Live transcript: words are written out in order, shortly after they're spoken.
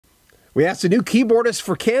We asked the new keyboardist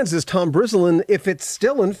for Kansas, Tom Brislin, if it's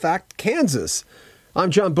still, in fact, Kansas.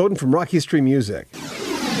 I'm John Beaudin from Rock History Music.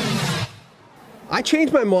 I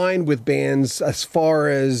changed my mind with bands as far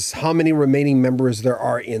as how many remaining members there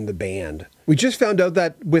are in the band. We just found out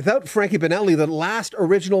that without Frankie Banali, the last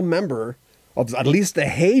original member of at least the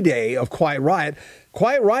heyday of Quiet Riot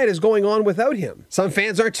is going on without him. Some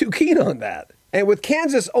fans aren't too keen on that. And with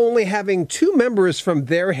Kansas only having 2 members from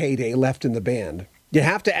their heyday left in the band, you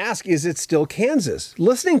have to ask, is it still Kansas?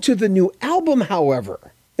 Listening to the new album,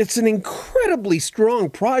 however, it's an incredibly strong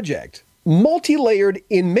project, multi-layered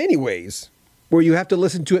in many ways, where you have to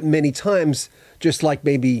listen to it many times, just like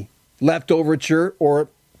maybe Left Overture or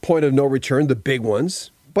Point of No Return, the big ones.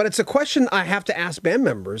 But it's a question I have to ask band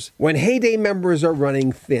members when heyday members are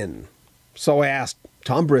running thin. So I asked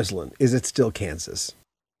Tom Brislin, is it still Kansas?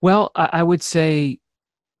 Well, I would say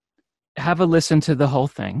have a listen to the whole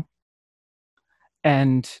thing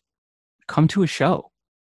and come to a show.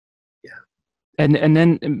 Yeah. And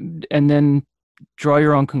then draw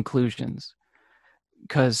your own conclusions.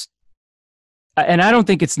 And I don't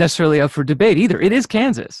think it's necessarily up for debate either. It is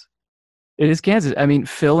Kansas. It is Kansas. I mean,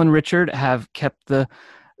 Phil and Richard have kept the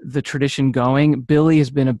tradition going. Billy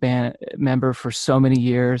has been a band member for so many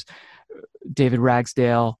years. David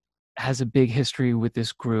Ragsdale has a big history with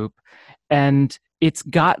this group, and it's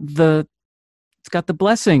got the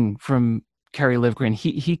blessing from Kerry Livgren.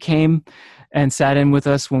 He came and sat in with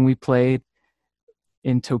us when we played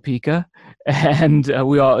in Topeka, and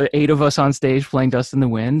we all 8 of us on stage playing Dust in the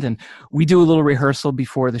Wind, and we do a little rehearsal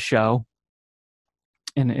before the show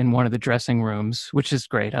in one of the dressing rooms, which is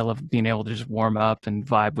great. I love being able to just warm up and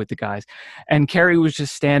vibe with the guys. And Kerry was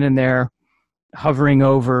just standing there hovering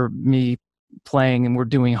over me playing, and we're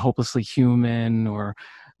doing Hopelessly Human or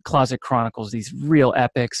Closet Chronicles, these real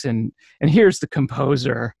epics, and here's the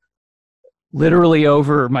composer literally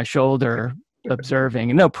over my shoulder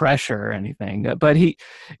observing, and no pressure or anything, but he,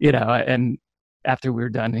 and after we were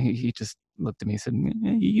done, he just looked at me and said,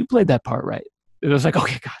 you played that part right. It was like,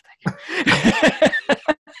 okay, God, thank you.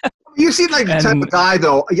 You seem like the type of guy,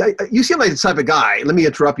 though. You seem like the type of guy, let me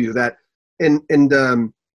interrupt you, that, and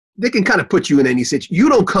they can kind of put you in any situation. You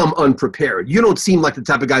don't come unprepared. You don't seem like the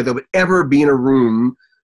type of guy that would ever be in a room.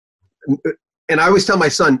 And I always tell my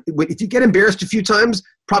son, if you get embarrassed a few times,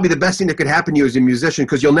 probably the best thing that could happen to you as a musician,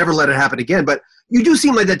 because you'll never let it happen again. But you do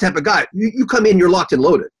seem like that type of guy. You come in, you're locked and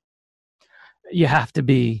loaded. You have to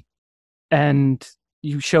be. And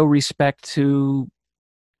you show respect to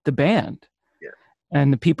the band. Yeah.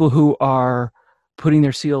 And the people who are putting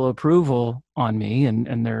their seal of approval on me,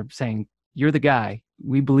 and they're saying, you're the guy.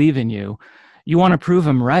 We believe in you. You want to prove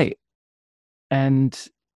them right. And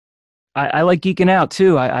I like geeking out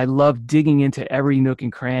too. I love digging into every nook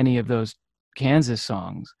and cranny of those Kansas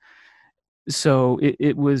songs. So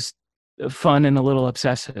it was fun and a little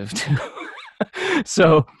obsessive too.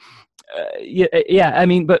 So yeah. I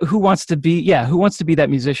mean, but who wants to be that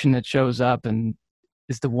musician that shows up and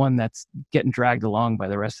is the one that's getting dragged along by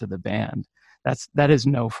the rest of the band? That is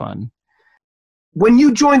no fun. When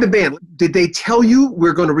you joined the band, did they tell you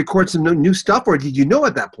we're going to record some new stuff, or did you know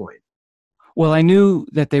at that point? Well, I knew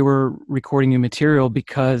that they were recording new material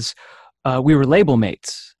because we were label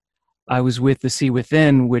mates. I was with The Sea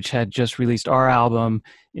Within, which had just released our album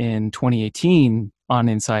in 2018 on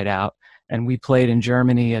Inside Out. And we played in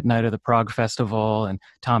Germany at Night of the Prague Festival. And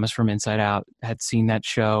Thomas from Inside Out had seen that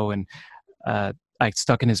show. And I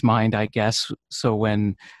stuck in his mind, I guess. So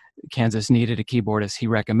when Kansas needed a keyboardist, he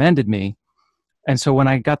recommended me. And so when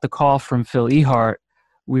I got the call from Phil Ehart,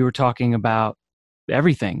 we were talking about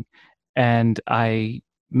everything. And I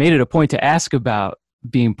made it a point to ask about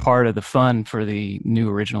being part of the fun for the new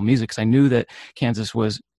original music, because I knew that Kansas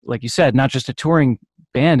was, like you said, not just a touring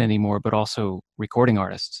band anymore, but also recording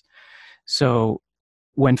artists. So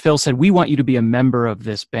when Phil said, we want you to be a member of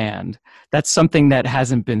this band, that's something that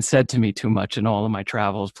hasn't been said to me too much in all of my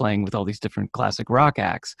travels playing with all these different classic rock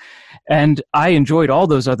acts. And I enjoyed all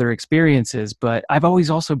those other experiences, but I've always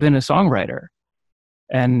also been a songwriter.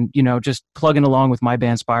 And, just plugging along with my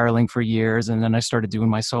band Spiraling for years. And then I started doing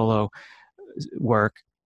my solo work.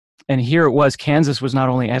 And here it was, Kansas was not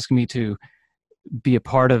only asking me to be a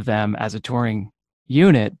part of them as a touring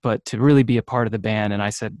unit, but to really be a part of the band. And I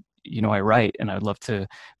said, I write and I'd love to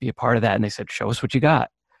be a part of that. And they said, show us what you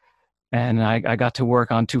got. And I got to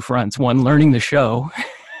work on 2 fronts. One, learning the show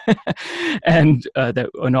and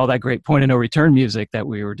all that great Point of No Return music that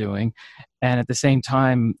we were doing. And at the same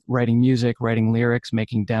time, writing music, writing lyrics,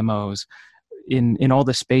 making demos in all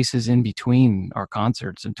the spaces in between our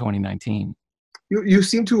concerts in 2019. You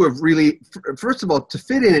seem to have really, first of all, to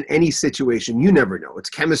fit in any situation, you never know. It's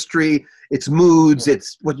chemistry, it's moods,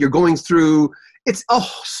 it's what you're going through. It's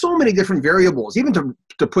so many different variables, even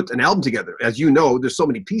to put an album together. As you know, there's so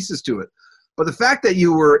many pieces to it. But the fact that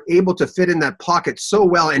you were able to fit in that pocket so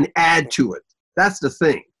well and add to it, that's the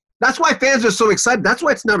thing. That's why fans are so excited. That's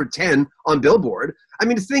why it's number 10 on Billboard. I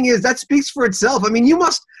mean, the thing is, that speaks for itself. I mean,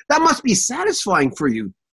 that must be satisfying for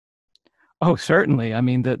you. Oh, certainly. I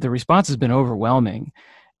mean, the response has been overwhelming.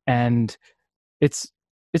 And it's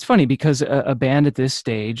funny because a band at this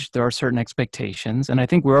stage, there are certain expectations, and I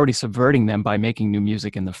think we're already subverting them by making new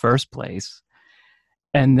music in the first place.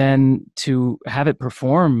 And then to have it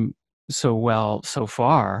perform so well so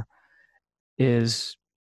far is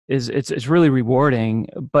it's really rewarding.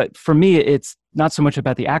 But for me, it's not so much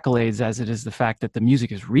about the accolades as it is the fact that the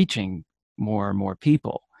music is reaching more and more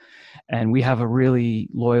people. And we have a really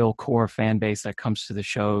loyal core fan base that comes to the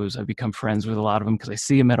shows. I've become friends with a lot of them because I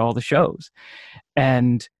see them at all the shows.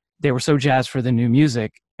 And they were so jazzed for the new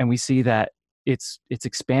music. And we see that it's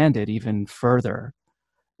expanded even further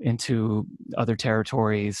into other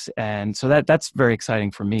territories. And so that's very exciting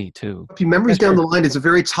for me too. Memories Down the Line is a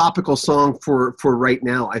very topical song for right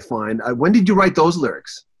now, I find. When did you write those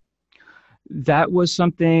lyrics? That was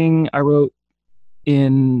something I wrote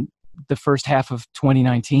in the first half of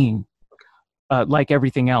 2019, like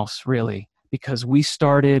everything else, really, because we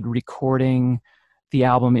started recording the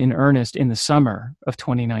album in earnest in the summer of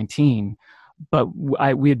 2019. But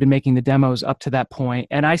we had been making the demos up to that point.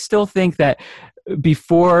 And I still think that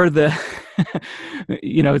before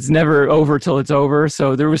it's never over till it's over.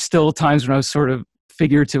 So there was still times when I was sort of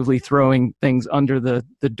figuratively throwing things under the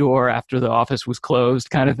door after the office was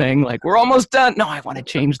closed, kind of thing. Like, we're almost done. No, I want to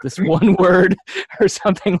change this one word or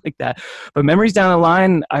something like that. But Memories Down the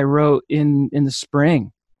Line, I wrote in the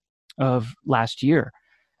spring of last year.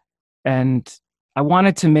 And I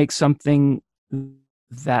wanted to make something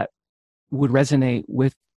that would resonate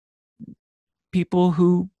with people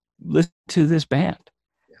who listen to this band,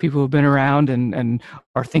 people who've been around and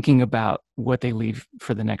are thinking about what they leave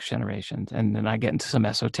for the next generation. And then I get into some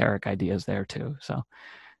esoteric ideas there too. So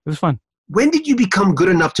it was fun. When did you become good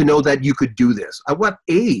enough to know that you could do this? At what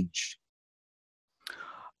age?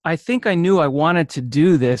 I think I knew I wanted to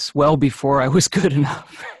do this well before I was good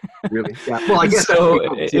enough. Really? Yeah. Well, I guess so.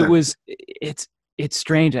 It's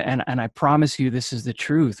strange, and I promise you, this is the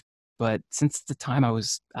truth. But since the time I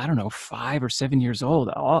was, 5 or 7 years old,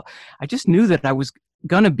 I just knew that I was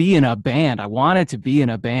going to be in a band. I wanted to be in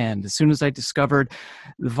a band. As soon as I discovered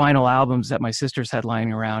the vinyl albums that my sisters had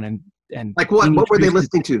lying around, and like what were they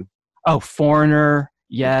listening to? Oh, Foreigner,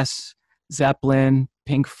 Yes, Zeppelin,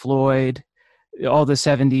 Pink Floyd, all the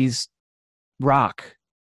 70s rock.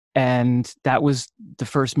 And that was the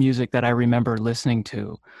first music that I remember listening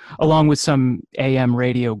to, along with some AM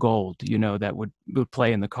radio gold, that would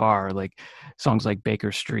play in the car, like songs like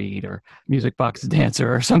Baker Street or Music Box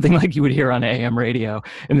Dancer or something like you would hear on AM radio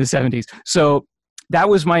in the 70s. So that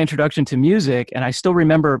was my introduction to music. And I still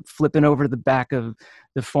remember flipping over the back of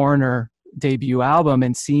the Foreigner debut album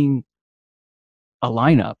and seeing a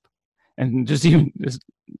lineup. And just even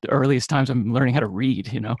the earliest times I'm learning how to read,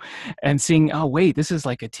 and seeing, oh, wait, this is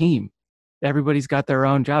like a team. Everybody's got their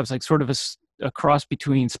own jobs, like sort of a cross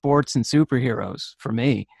between sports and superheroes for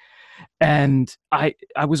me. And I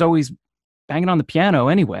was always banging on the piano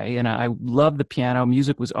anyway, and I loved the piano.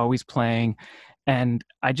 Music was always playing, and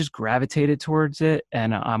I just gravitated towards it.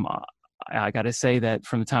 And I got to say that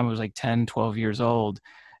from the time I was like 10, 12 years old,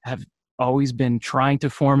 have always been trying to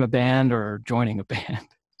form a band or joining a band.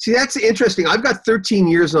 See, that's interesting. I've got 13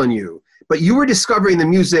 years on you, but you were discovering the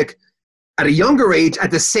music at a younger age at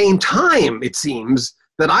the same time, it seems,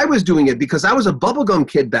 that I was doing it, because I was a bubblegum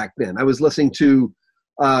kid back then. I was listening to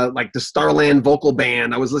like the Starland vocal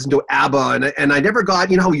band. I was listening to ABBA, and I never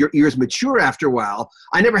got, how your ears mature after a while.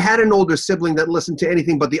 I never had an older sibling that listened to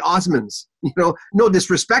anything but the Osmonds. No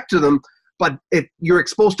disrespect to them, but if you're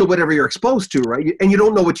exposed to whatever you're exposed to, right? And you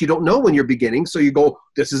don't know what you don't know when you're beginning, so you go,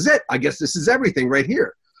 this is it. I guess this is everything right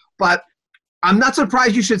here. But I'm not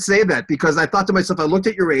surprised you should say that, because I thought to myself, I looked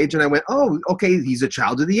at your age and I went, oh, okay, he's a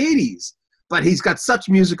child of the 80s. But he's got such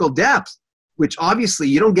musical depth, which obviously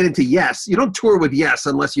you don't get into Yes. You don't tour with Yes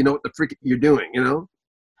unless you know what the frick you're doing,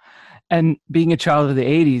 And being a child of the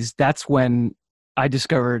 80s, that's when I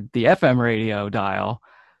discovered the FM radio dial.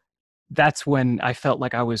 That's when I felt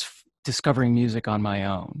like I was discovering music on my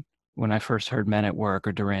own. When I first heard Men at Work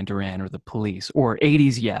or Duran Duran or The Police or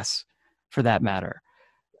 80s Yes, for that matter.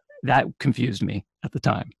 That confused me at the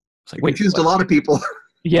time. It's like, confused a lot of people.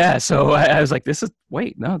 Yeah. So I was like, this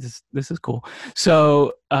is cool.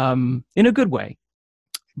 So in a good way.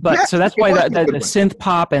 But Yes, so that's it why was a the good one. synth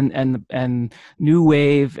pop and new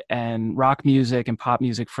wave and rock music and pop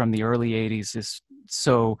music from the early 80s is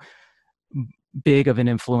so big of an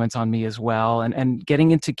influence on me as well. And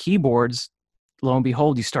getting into keyboards, lo and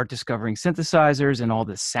behold, you start discovering synthesizers and all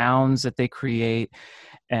the sounds that they create,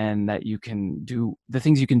 and that you can do the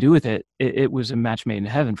things you can do with it. It was a match made in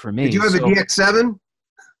heaven for me. Did you have a DX7?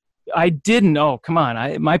 I didn't. Oh, come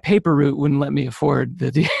on! My paper route wouldn't let me afford the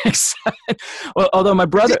DX. Well, although my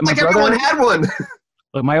brother, Everyone had one.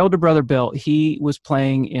 Look, my older brother Bill, he was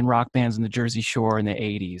playing in rock bands in the Jersey Shore in the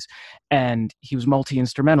 80s, and he was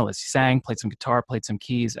multi-instrumentalist. He sang, played some guitar, played some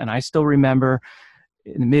keys, and I still remember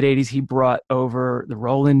in the mid 80s he brought over the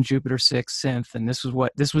Roland Jupiter 6 synth, and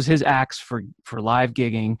this was his axe for live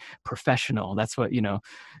gigging, professional. That's what,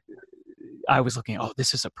 I was looking, oh,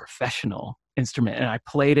 this is a professional instrument, and I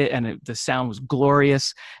played it, and the sound was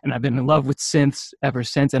glorious, and I've been in love with synths ever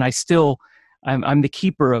since, and I'm the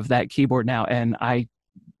keeper of that keyboard now, and I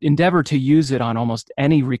endeavor to use it on almost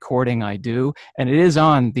any recording I do, and it is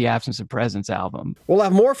on the Absence of Presence album. We'll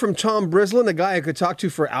have more from Tom Brislin, a guy I could talk to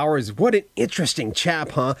for hours. What an interesting chap,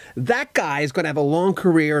 huh? That guy is going to have a long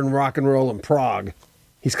career in rock and roll in Prague.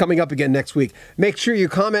 He's coming up again next week. Make sure you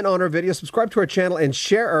comment on our video, subscribe to our channel, and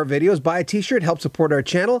share our videos. Buy a t-shirt, help support our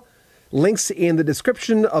channel. Links in the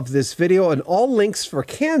description of this video, and all links for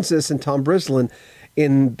Kansas and Tom Brislin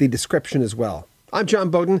in the description as well. I'm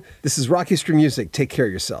John Beaudin. This is Rock History Music. Take care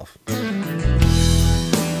of yourself.